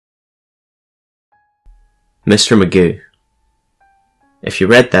Mr. Magoo. If you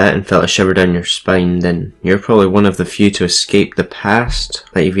read that and felt a shiver down your spine, then you're probably one of the few to escape the past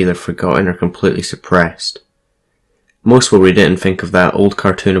that you've either forgotten or completely suppressed. Most will read it and think of that old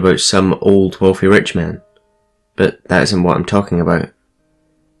cartoon about some old wealthy rich man. But that isn't what I'm talking about.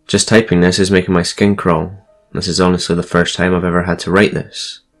 Just typing this is making my skin crawl. This is honestly the first time I've ever had to write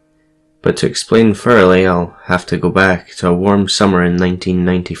this. But to explain thoroughly, I'll have to go back to a warm summer in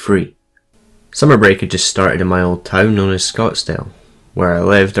 1993. Summer break had just started in my old town known as Scottsdale. Where I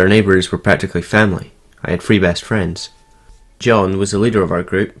lived, our neighbours were practically family. I had 3 best friends. John was the leader of our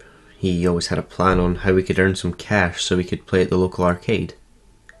group. He always had a plan on how we could earn some cash so we could play at the local arcade.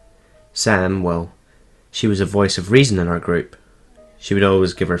 Sam, well, she was a voice of reason in our group. She would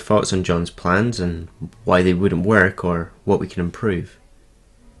always give her thoughts on John's plans and why they wouldn't work or what we could improve.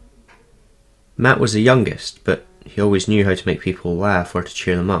 Matt was the youngest, but he always knew how to make people laugh or to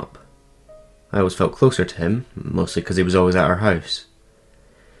cheer them up. I always felt closer to him, mostly because he was always at our house.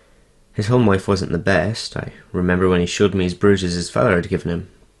 His home life wasn't the best. I remember when he showed me his bruises his father had given him.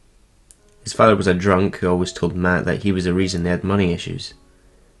 His father was a drunk who always told Matt that he was the reason they had money issues,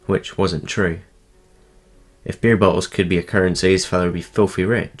 which wasn't true. If beer bottles could be a currency, his father would be filthy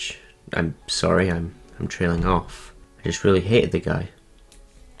rich. I'm sorry, I'm trailing off. I just really hated the guy.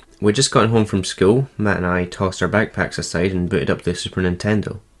 We'd just gotten home from school. Matt and I tossed our backpacks aside and booted up the Super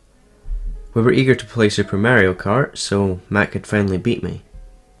Nintendo. We were eager to play Super Mario Kart, so Matt could finally beat me.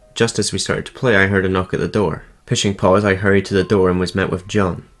 Just as we started to play, I heard a knock at the door. Pushing pause, I hurried to the door and was met with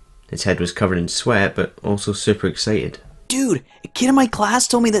John. His head was covered in sweat, but also super excited. Dude, a kid in my class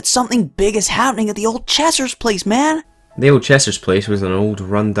told me that something big is happening at the old Chester's place, man! The old Chester's place was an old,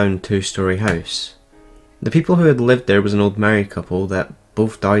 run-down 2-story house. The people who had lived there was an old married couple that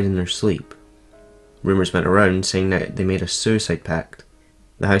both died in their sleep. Rumours went around saying that they made a suicide pact.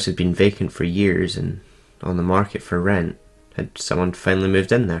 The house had been vacant for years and on the market for rent. Had someone finally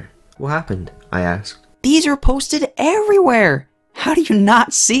moved in there? What happened? I asked. These are posted everywhere! How do you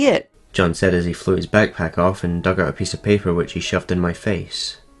not see it? John said as he flew his backpack off and dug out a piece of paper which he shoved in my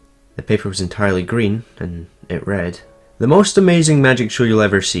face. The paper was entirely green, and it read, "The most amazing magic show you'll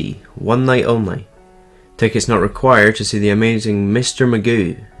ever see. One night only. Tickets not required to see the amazing Mr.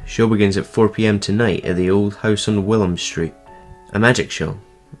 Magoo. Show begins at 4 PM tonight at the old house on Willem Street." A magic show?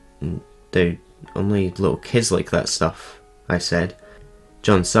 They're only little kids like that stuff, I said.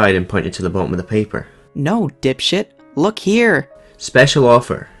 John sighed and pointed to the bottom of the paper. No, dipshit. Look here. Special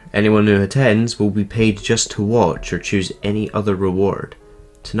offer. Anyone who attends will be paid just to watch or choose any other reward.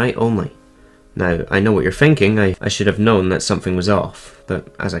 Tonight only. Now, I know what you're thinking. I should have known that something was off.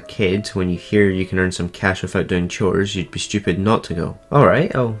 But as a kid, when you hear you can earn some cash without doing chores, you'd be stupid not to go.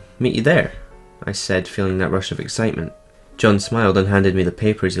 Alright, I'll meet you there, I said, feeling that rush of excitement. John smiled and handed me the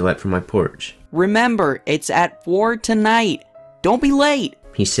paper as he leapt from my porch. Remember, it's at 4 tonight. Don't be late,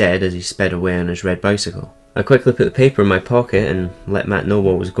 he said as he sped away on his red bicycle. I quickly put the paper in my pocket and let Matt know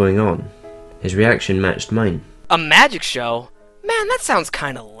what was going on. His reaction matched mine. A magic show? Man, that sounds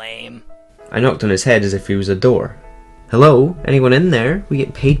kinda lame. I knocked on his head as if he was a door. Hello? Anyone in there? We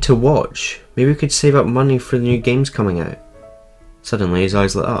get paid to watch. Maybe we could save up money for the new games coming out. Suddenly his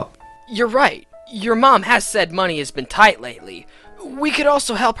eyes lit up. You're right. Your mom has said money has been tight lately. We could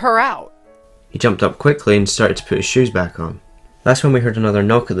also help her out. He jumped up quickly and started to put his shoes back on. That's when we heard another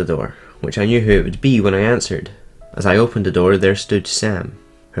knock at the door, which I knew who it would be when I answered. As I opened the door, there stood Sam.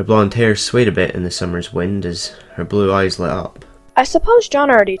 Her blonde hair swayed a bit in the summer's wind as her blue eyes lit up. I suppose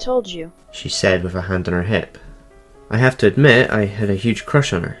John already told you, she said with a hand on her hip. I have to admit, I had a huge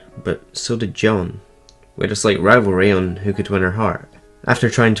crush on her, but so did John. We had a slight rivalry on who could win her heart. After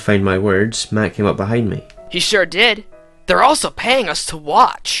trying to find my words, Matt came up behind me. He sure did. They're also paying us to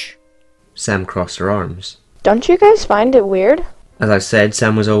watch. Sam crossed her arms. Don't you guys find it weird? As I said,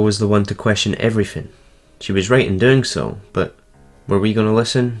 Sam was always the one to question everything. She was right in doing so, but were we going to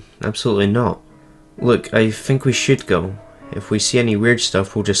listen? Absolutely not. Look, I think we should go. If we see any weird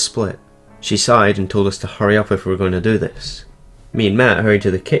stuff, we'll just split. She sighed and told us to hurry up if we were going to do this. Me and Matt hurried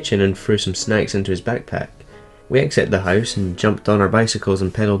to the kitchen and threw some snacks into his backpack. We exited the house and jumped on our bicycles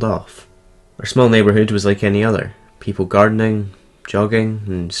and pedalled off. Our small neighbourhood was like any other. People gardening, jogging,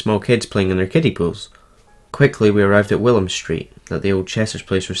 and small kids playing in their kiddie pools. Quickly we arrived at Willem Street, that the old Chester's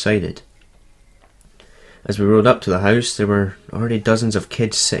place resided. As we rode up to the house, there were already dozens of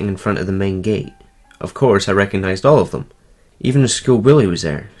kids sitting in front of the main gate. Of course, I recognised all of them. Even the school bully was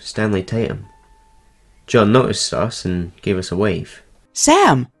there, Stanley Tatum. John noticed us and gave us a wave.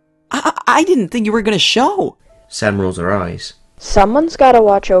 Sam! I didn't think you were gonna show! Sam rolls her eyes. Someone's gotta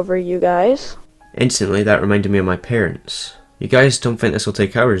watch over you guys. Instantly, that reminded me of my parents. You guys don't think this will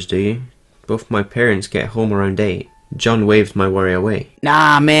take hours, do you? both my parents get home around 8. John waved my worry away.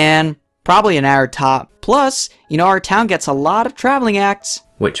 Nah, man. Probably an hour top. Plus, you know our town gets a lot of traveling acts.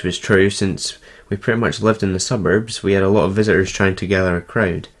 Which was true, since we pretty much lived in the suburbs. We had a lot of visitors trying to gather a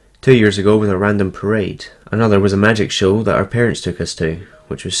crowd. 2 years ago was a random parade. Another was a magic show that our parents took us to,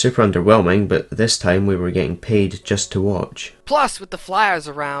 which was super underwhelming, but this time we were getting paid just to watch. Plus, with the flyers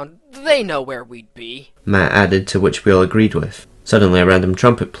around, they know where we'd be. Matt added, to which we all agreed with. Suddenly a random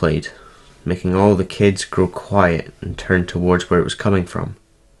trumpet played, making all the kids grow quiet and turn towards where it was coming from.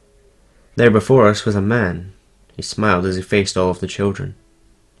 There before us was a man. He smiled as he faced all of the children.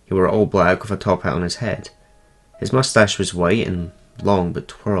 He wore all black with a top hat on his head. His moustache was white and long but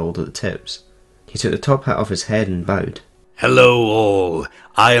twirled at the tips. He took the top hat off his head and bowed. Hello all,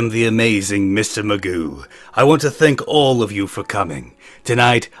 I am the amazing Mr. Magoo. I want to thank all of you for coming.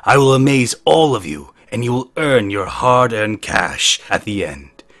 Tonight I will amaze all of you, and you will earn your hard-earned cash at the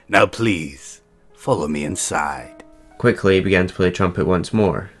end. Now please, follow me inside. Quickly he began to play the trumpet once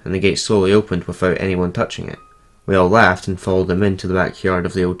more, and the gate slowly opened without anyone touching it. We all laughed and followed him into the backyard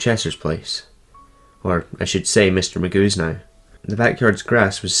of the old Chesser's place. Or, I should say, Mr. Magoo's now. The backyard's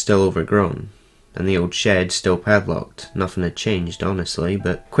grass was still overgrown, and the old shed still padlocked. Nothing had changed, honestly,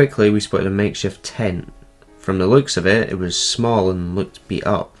 but quickly we spotted a makeshift tent. From the looks of it, it was small and looked beat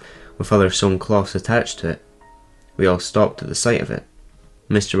up, with other sewn cloths attached to it. We all stopped at the sight of it.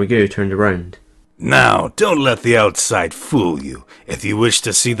 Mr. Magoo turned around. Now, don't let the outside fool you. If you wish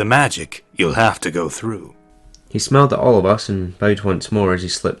to see the magic, you'll have to go through. He smiled at all of us and bowed once more as he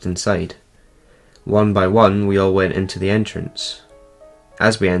slipped inside. One by one, we all went into the entrance.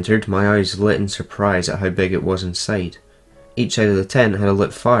 As we entered, my eyes lit in surprise at how big it was inside. Each side of the tent had a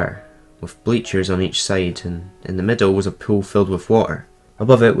lit fire, with bleachers on each side, and in the middle was a pool filled with water.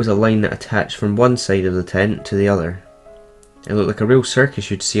 Above it was a line that attached from one side of the tent to the other. It looked like a real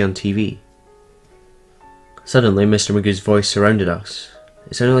circus you'd see on TV. Suddenly, Mr. Magoo's voice surrounded us.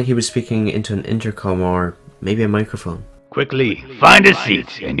 It sounded like he was speaking into an intercom or maybe a microphone. Quickly, find a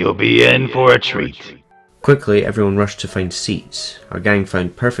seat, and you'll be in for a treat. Quickly, everyone rushed to find seats. Our gang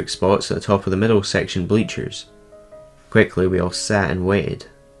found perfect spots at the top of the middle section bleachers. Quickly, we all sat and waited.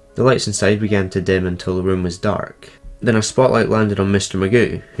 The lights inside began to dim until the room was dark. Then a spotlight landed on Mr.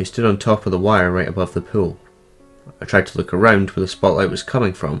 Magoo, who stood on top of the wire right above the pool. I tried to look around where the spotlight was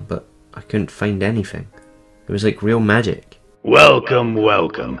coming from, but I couldn't find anything. It was like real magic. Welcome,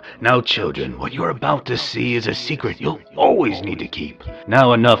 welcome. Now, children, what you're about to see is a secret you'll always need to keep.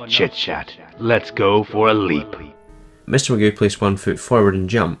 Now, enough chit-chat. Let's go for a leap. Mr. Magoo placed one foot forward and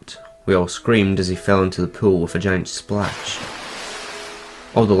jumped. We all screamed as he fell into the pool with a giant splash.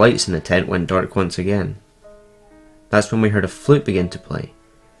 All the lights in the tent went dark once again. That's when we heard a flute begin to play.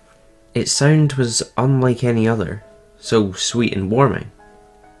 Its sound was unlike any other, so sweet and warming.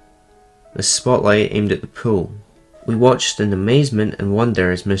 The spotlight aimed at the pool. We watched in amazement and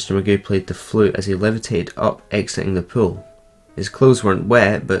wonder as Mr. Magoo played the flute as he levitated up, exiting the pool. His clothes weren't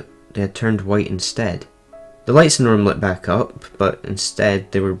wet, but they had turned white instead. The lights in the room lit back up, but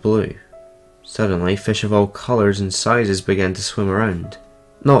instead they were blue. Suddenly, fish of all colours and sizes began to swim around.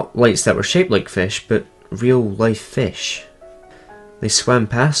 Not lights that were shaped like fish, but real-life fish. They swam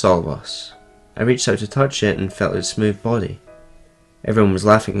past all of us. I reached out to touch it and felt its smooth body. Everyone was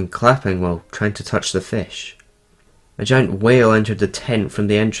laughing and clapping while trying to touch the fish. A giant whale entered the tent from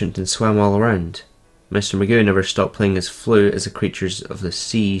the entrance and swam all around. Mr. Magoo never stopped playing his flute as the creatures of the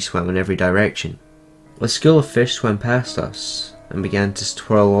sea swam in every direction. A school of fish swam past us and began to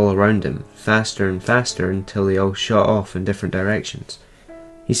twirl all around him, faster and faster until they all shot off in different directions.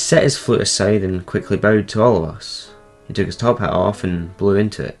 He set his flute aside and quickly bowed to all of us. He took his top hat off and blew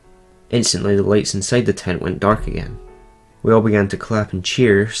into it. Instantly, the lights inside the tent went dark again. We all began to clap and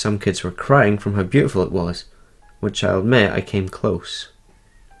cheer. Some kids were crying from how beautiful it was, which I'll admit I came close.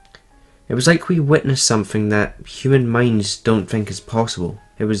 It was like we witnessed something that human minds don't think is possible.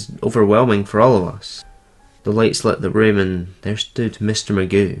 It was overwhelming for all of us. The lights lit the room and there stood Mr.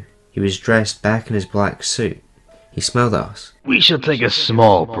 Magoo. He was dressed back in his black suit. He smiled at us. We shall take a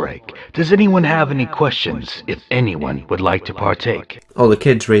small break. Does anyone have any questions, if anyone would like to partake? All the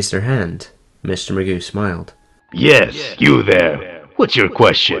kids raised their hand. Mr. Magoo smiled. Yes, you there. What's your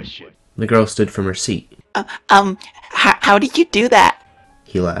question? The girl stood from her seat. How did you do that?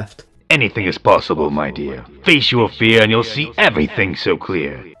 He laughed. Anything is possible, my dear. Face your fear and you'll see everything so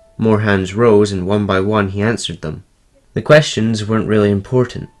clear. More hands rose and one by one he answered them. The questions weren't really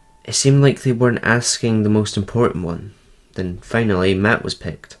important. It seemed like they weren't asking the most important one. Then finally Matt was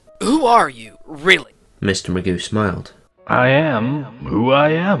picked. Who are you, really? Mr. Magoo smiled. I am who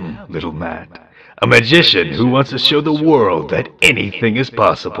I am, little Matt. A magician who wants to show the world that anything is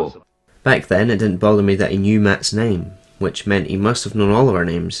possible. Back then, it didn't bother me that he knew Matt's name, which meant he must have known all of our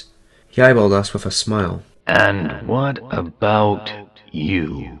names. He eyeballed us with a smile. And what about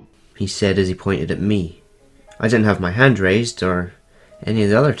you? He said as he pointed at me. I didn't have my hand raised, or any of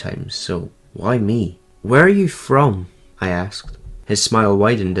the other times, so why me? Where are you from? I asked. His smile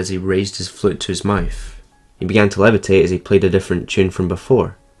widened as he raised his flute to his mouth. He began to levitate as he played a different tune from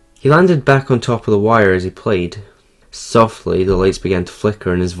before. He landed back on top of the wire as he played. Softly, the lights began to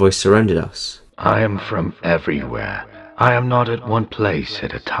flicker and his voice surrounded us. I am from everywhere. I am not at one place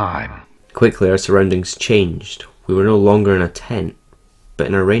at a time. Quickly, our surroundings changed. We were no longer in a tent, but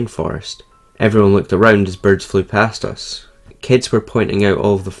in a rainforest. Everyone looked around as birds flew past us. Kids were pointing out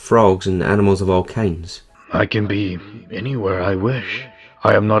all of the frogs and animals of all kinds. I can be anywhere I wish.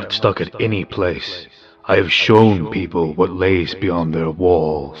 I am not stuck at any place. I have shown people what lays beyond their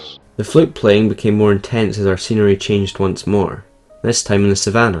walls. The flute playing became more intense as our scenery changed once more, this time in the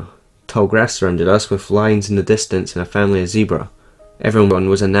savannah. Tall grass surrounded us with lions in the distance and a family of zebra. Everyone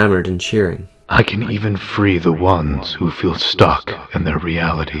was enamored and cheering. I can even free the ones who feel stuck in their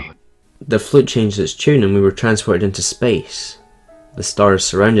reality. The flute changed its tune and we were transported into space. The stars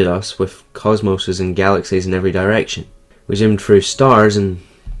surrounded us with cosmoses and galaxies in every direction. We zoomed through stars and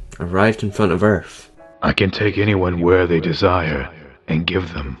arrived in front of Earth. I can take anyone where they desire and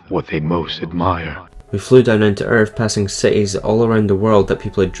give them what they most admire. We flew down into Earth, passing cities all around the world that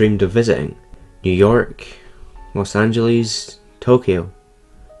people had dreamed of visiting. New York, Los Angeles, Tokyo.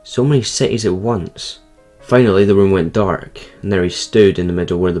 So many cities at once. Finally the room went dark, and there he stood in the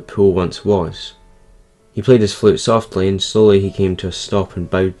middle where the pool once was. He played his flute softly, and slowly he came to a stop and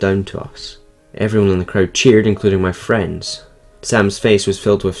bowed down to us. Everyone in the crowd cheered, including my friends. Sam's face was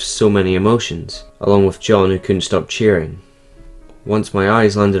filled with so many emotions, along with John, who couldn't stop cheering. Once my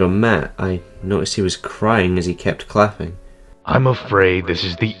eyes landed on Matt, I noticed he was crying as he kept clapping. I'm afraid this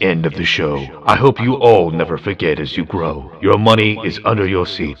is the end of the show. I hope you all never forget as you grow. Your money is under your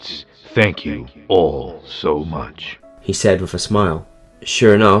seats. Thank you all so much, he said with a smile.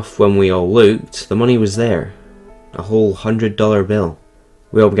 Sure enough, when we all looked, the money was there. A whole $100 bill.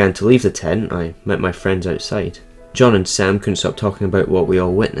 We all began to leave the tent. I met my friends outside. John and Sam couldn't stop talking about what we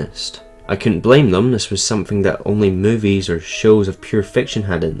all witnessed. I couldn't blame them. This was something that only movies or shows of pure fiction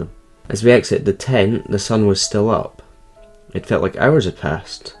had in them. As we exited the tent, the sun was still up. It felt like hours had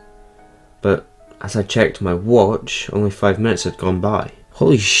passed. But as I checked my watch, only 5 minutes had gone by.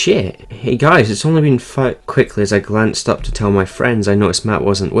 Holy shit! Hey guys, it's only been 5... Quickly, as I glanced up to tell my friends, I noticed Matt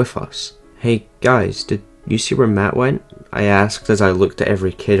wasn't with us. Hey guys, did you see where Matt went? I asked as I looked at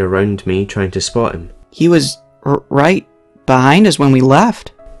every kid around me trying to spot him. He was right behind us when we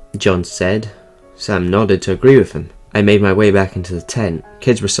left, John said. Sam nodded to agree with him. I made my way back into the tent.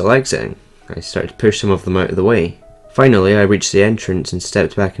 Kids were still exiting. I started to push some of them out of the way. Finally, I reached the entrance and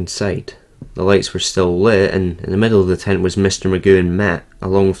stepped back inside. The lights were still lit, and in the middle of the tent was Mr. Magoo and Matt,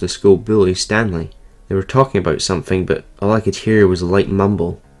 along with the school bully, Stanley. They were talking about something, but all I could hear was a light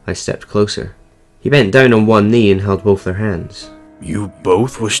mumble. I stepped closer. He bent down on one knee and held both their hands. You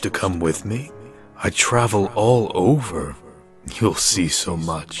both wish to come with me? I travel all over. You'll see so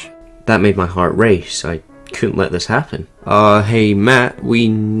much. That made my heart race. I couldn't let this happen. Hey Matt, we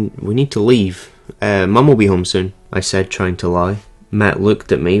need to leave. Mum will be home soon, I said, trying to lie. Matt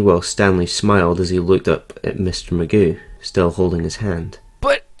looked at me while Stanley smiled as he looked up at Mr. Magoo, still holding his hand.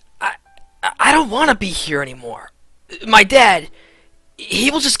 But I don't want to be here anymore. My dad, he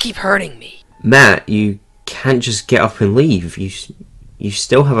will just keep hurting me. Matt, you can't just get up and leave. You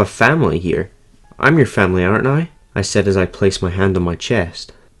still have a family here. I'm your family, aren't I? I said as I placed my hand on my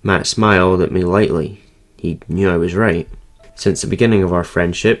chest. Matt smiled at me lightly. He knew I was right. Since the beginning of our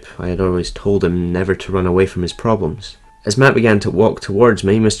friendship, I had always told him never to run away from his problems. As Matt began to walk towards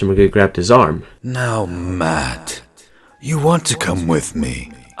me, Mr. Magoo grabbed his arm. Now, Matt, you want to come with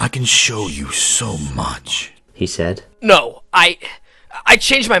me? I can show you so much, he said. No, I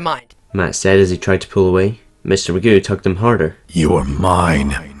changed my mind, Matt said as he tried to pull away. Mr. Magoo tugged him harder. You're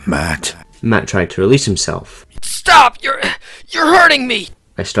mine, Matt. Matt tried to release himself. Stop! You're hurting me!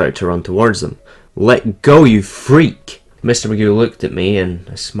 I started to run towards them. Let go, you freak! Mr. Magoo looked at me and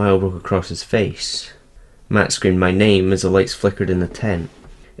a smile broke across his face. Matt screamed my name as the lights flickered in the tent.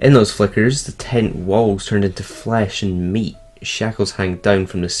 In those flickers, the tent walls turned into flesh and meat. Shackles hung down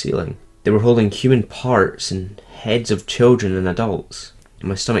from the ceiling. They were holding human parts and heads of children and adults.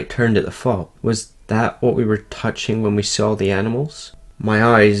 My stomach turned at the thought. Was that what we were touching when we saw the animals? My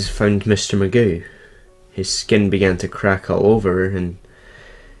eyes found Mr. Magoo. His skin began to crack all over and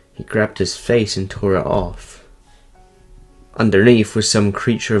he grabbed his face and tore it off. Underneath was some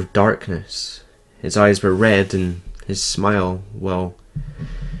creature of darkness. His eyes were red and his smile, well,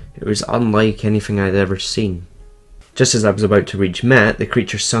 it It was unlike anything I'd ever seen. Just as I was about to reach Matt, the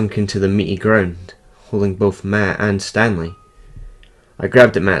creature sunk into the meaty ground, holding both Matt and Stanley. I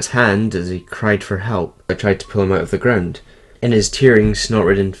grabbed at Matt's hand as he cried for help. I tried to pull him out of the ground. In his tearing,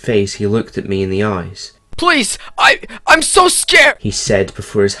 snot-ridden face, he looked at me in the eyes. Please, I'm so scared! He said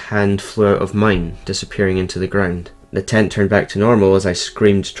before his hand flew out of mine, disappearing into the ground. The tent turned back to normal as I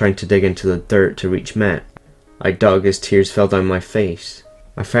screamed, trying to dig into the dirt to reach Matt. I dug as tears fell down my face.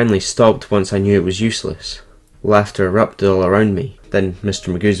 I finally stopped once I knew it was useless. Laughter erupted all around me. Then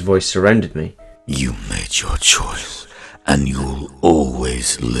Mr. Magoo's voice surrounded me. You made your choice, and you'll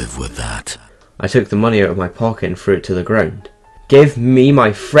always live with that. I took the money out of my pocket and threw it to the ground. Give me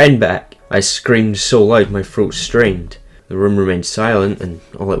my friend back! I screamed so loud my throat strained. The room remained silent, and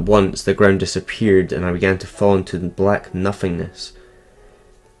all at once the ground disappeared and I began to fall into black nothingness.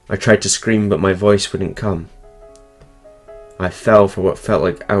 I tried to scream, but my voice wouldn't come. I fell for what felt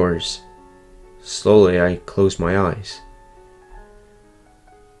like hours. Slowly I closed my eyes.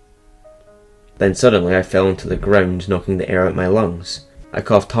 Then suddenly I fell into the ground, knocking the air out my lungs. I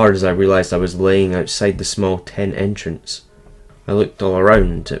coughed hard as I realised I was laying outside the small tent entrance. I looked all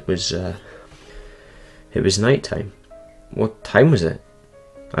around. It was night time. What time was it?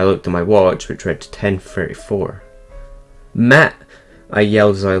 I looked at my watch, which read 10:34. Matt! I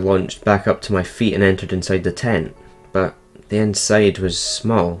yelled as I launched back up to my feet and entered inside the tent. But the inside was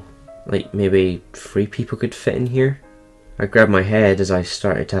small. Like maybe 3 people could fit in here? I grabbed my head as I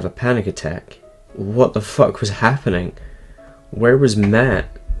started to have a panic attack. What the fuck was happening? Where was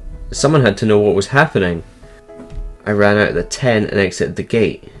Matt? Someone had to know what was happening. I ran out of the tent and exited the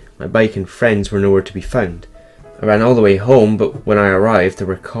gate. My bike and friends were nowhere to be found. I ran all the way home, but when I arrived there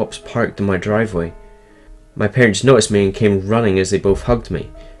were cops parked in my driveway. My parents noticed me and came running as they both hugged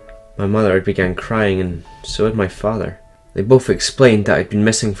me. My mother began crying and so had my father. They both explained that I'd been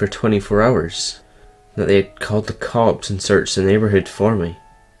missing for 24 hours, that they had called the cops and searched the neighbourhood for me.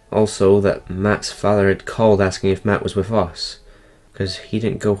 Also that Matt's father had called asking if Matt was with us, because he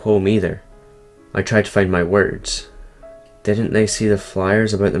didn't go home either. I tried to find my words. Didn't they see the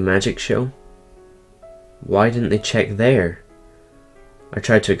flyers about the magic show? Why didn't they check there? I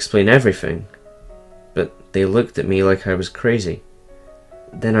tried to explain everything, but they looked at me like I was crazy.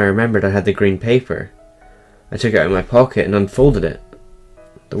 Then I remembered I had the green paper. I took it out of my pocket and unfolded it.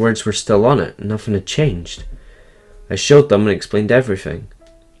 The words were still on it, nothing had changed. I showed them and explained everything.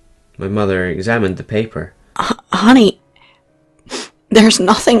 My mother examined the paper. Honey, there's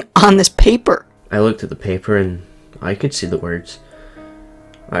nothing on this paper. I looked at the paper and I could see the words.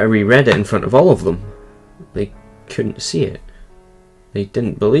 I reread it in front of all of them. They couldn't see it. They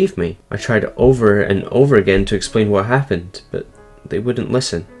didn't believe me. I tried over and over again to explain what happened, but they wouldn't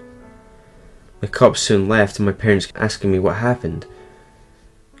listen. The cops soon left and my parents asking me what happened.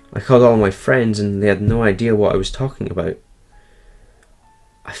 I called all my friends and they had no idea what I was talking about.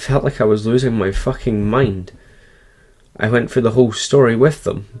 I felt like I was losing my fucking mind. I went through the whole story with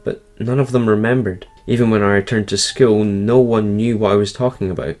them, but none of them remembered. Even when I returned to school, no one knew what I was talking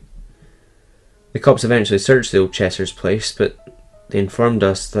about. The cops eventually searched the old Chesser's place, but they informed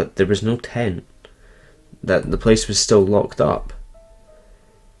us that there was no tent, that the place was still locked up.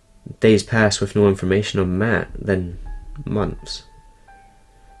 Days passed with no information on Matt, then months.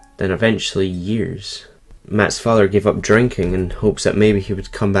 Then eventually years. Matt's father gave up drinking in hopes that maybe he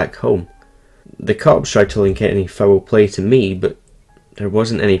would come back home. The cops tried to link any foul play to me, but there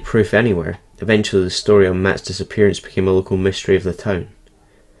wasn't any proof anywhere. Eventually the story on Matt's disappearance became a local mystery of the town.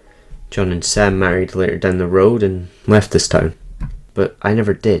 John and Sam married later down the road and left this town. But I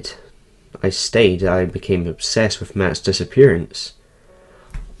never did. I stayed. I became obsessed with Matt's disappearance.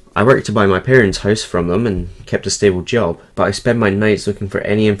 I worked to buy my parents' house from them and kept a stable job, but I spend my nights looking for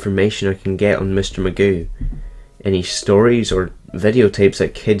any information I can get on Mr. Magoo, any stories or videotapes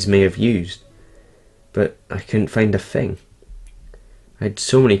that kids may have used, but I couldn't find a thing. I had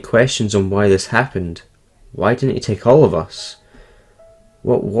so many questions on why this happened. Why didn't he take all of us?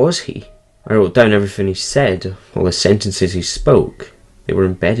 What was he? I wrote down everything he said, all the sentences he spoke. They were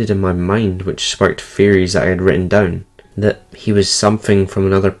embedded in my mind, which sparked theories that I had written down. That he was something from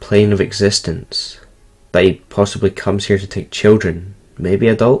another plane of existence. That he possibly comes here to take children, maybe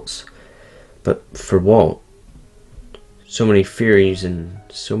adults. But for what? So many theories and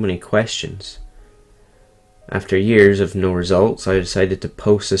so many questions. After years of no results, I decided to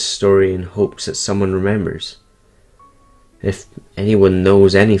post this story in hopes that someone remembers. If anyone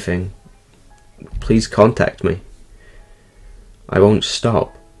knows anything, please contact me. I won't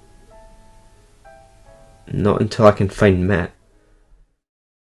stop. Not until I can find Matt.